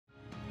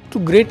to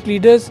great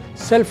leaders,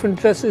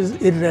 self-interest is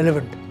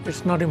irrelevant.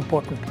 It's not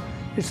important.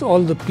 It's all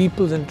the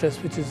people's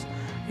interest which is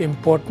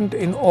important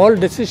in all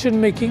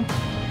decision making.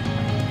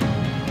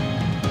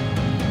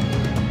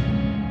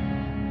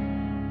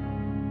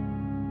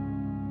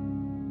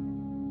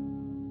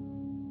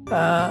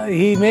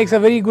 He makes a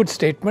very good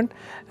statement,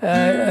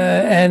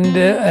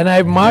 and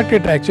I've marked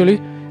it actually.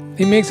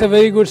 He makes a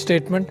very good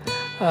statement,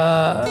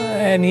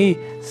 and he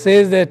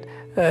says that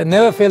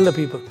never fail the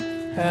people.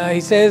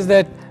 He says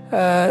that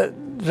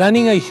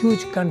running a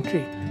huge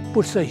country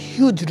puts a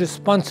huge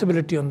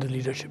responsibility on the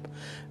leadership.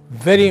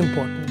 Very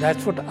important.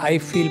 That's what I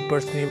feel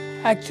personally.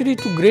 Actually,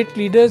 to great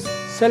leaders,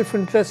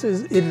 self-interest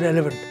is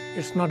irrelevant.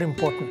 It's not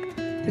important.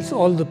 It's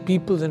all the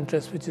people's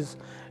interest which is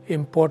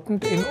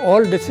important in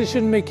all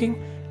decision making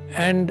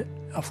and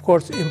of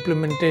course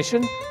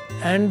implementation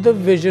and the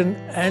vision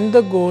and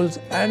the goals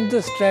and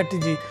the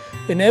strategy.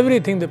 In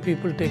everything the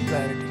people take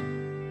priority.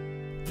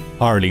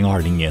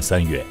 2020年3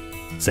月，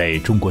在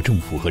中国政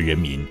府和人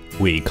民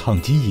为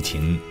抗击疫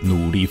情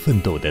努力奋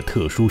斗的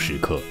特殊时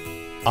刻，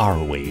阿尔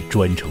韦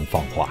专程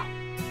访华。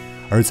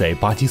而在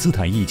巴基斯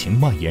坦疫情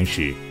蔓延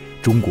时，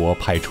中国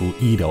派出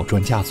医疗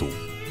专家组。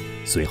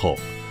随后，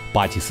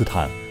巴基斯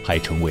坦还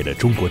成为了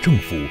中国政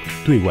府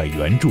对外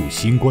援助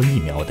新冠疫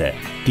苗的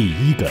第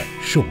一个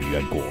受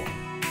援国。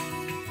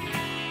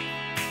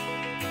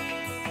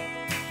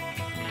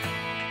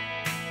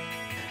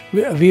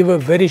We were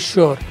very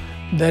sure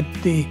that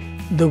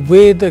the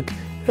way the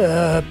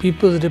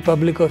People's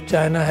Republic of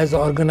China has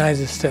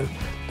organized itself,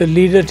 the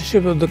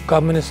leadership of the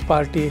Communist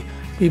Party,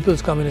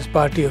 People's Communist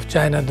Party of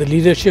China, the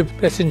leadership,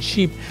 President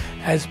Xi,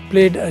 has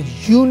played a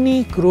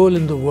unique role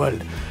in the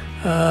world.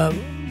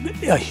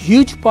 A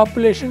huge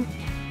population,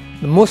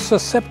 the most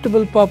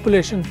susceptible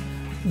population,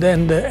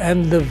 and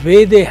the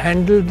way they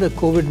handled the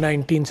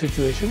COVID-19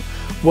 situation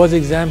was an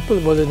example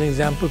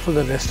for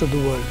the rest of the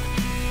world.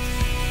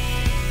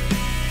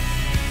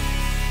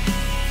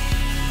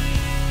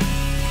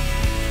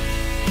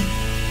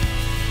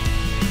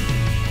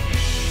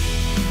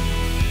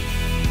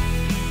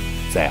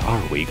 在阿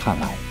尔维看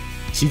来，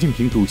习近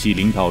平主席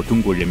领导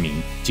中国人民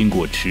经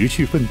过持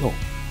续奋斗，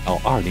到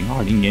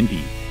2020年底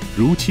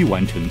如期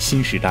完成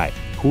新时代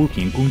脱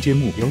贫攻坚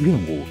目标任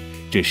务，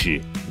这是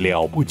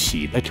了不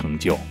起的成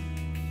就。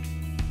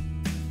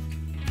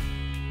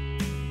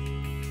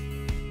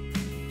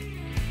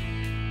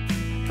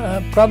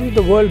Probably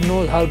the world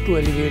knows how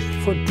to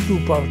do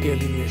poverty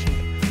alleviation,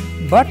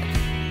 but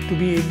to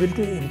be able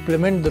to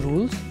implement the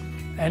rules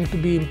and to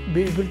be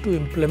able to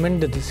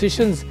implement the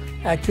decisions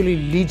actually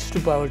leads to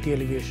poverty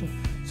alleviation.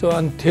 So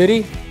on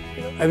theory,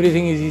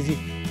 everything is easy,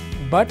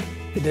 but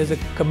there's a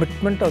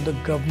commitment of the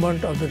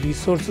government, of the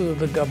resources of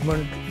the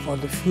government, for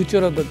the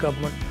future of the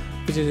government,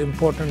 which is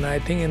important. I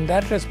think in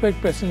that respect,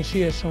 President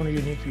Xi has shown a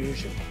unique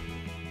leadership.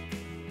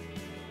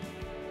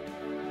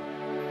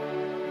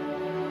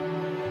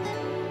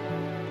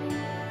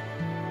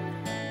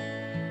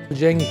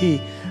 Zheng He,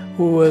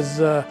 who was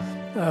the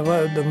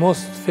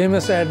most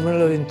famous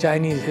admiral in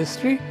Chinese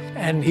history,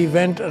 and he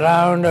went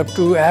around up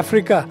to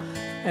Africa,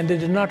 and they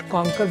did not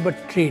conquer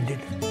but traded.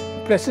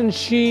 President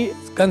Xi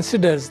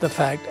considers the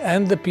fact,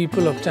 and the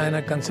people of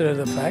China consider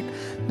the fact,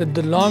 that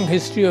the long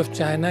history of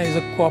China is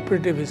a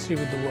cooperative history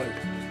with the world.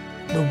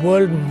 The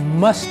world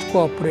must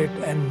cooperate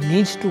and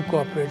needs to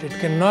cooperate. It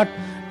cannot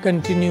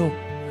continue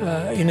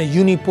in a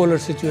unipolar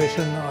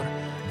situation or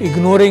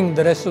ignoring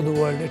the rest of the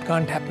world. It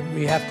can't happen.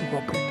 We have to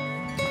cooperate.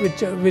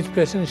 Which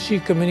President Xi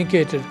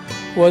communicated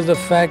was the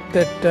fact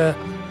that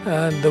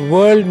the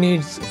world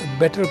needs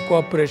better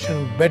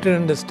cooperation, better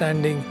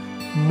understanding,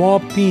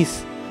 more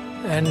peace,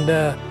 and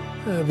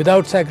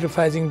without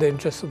sacrificing the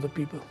interests of the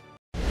people.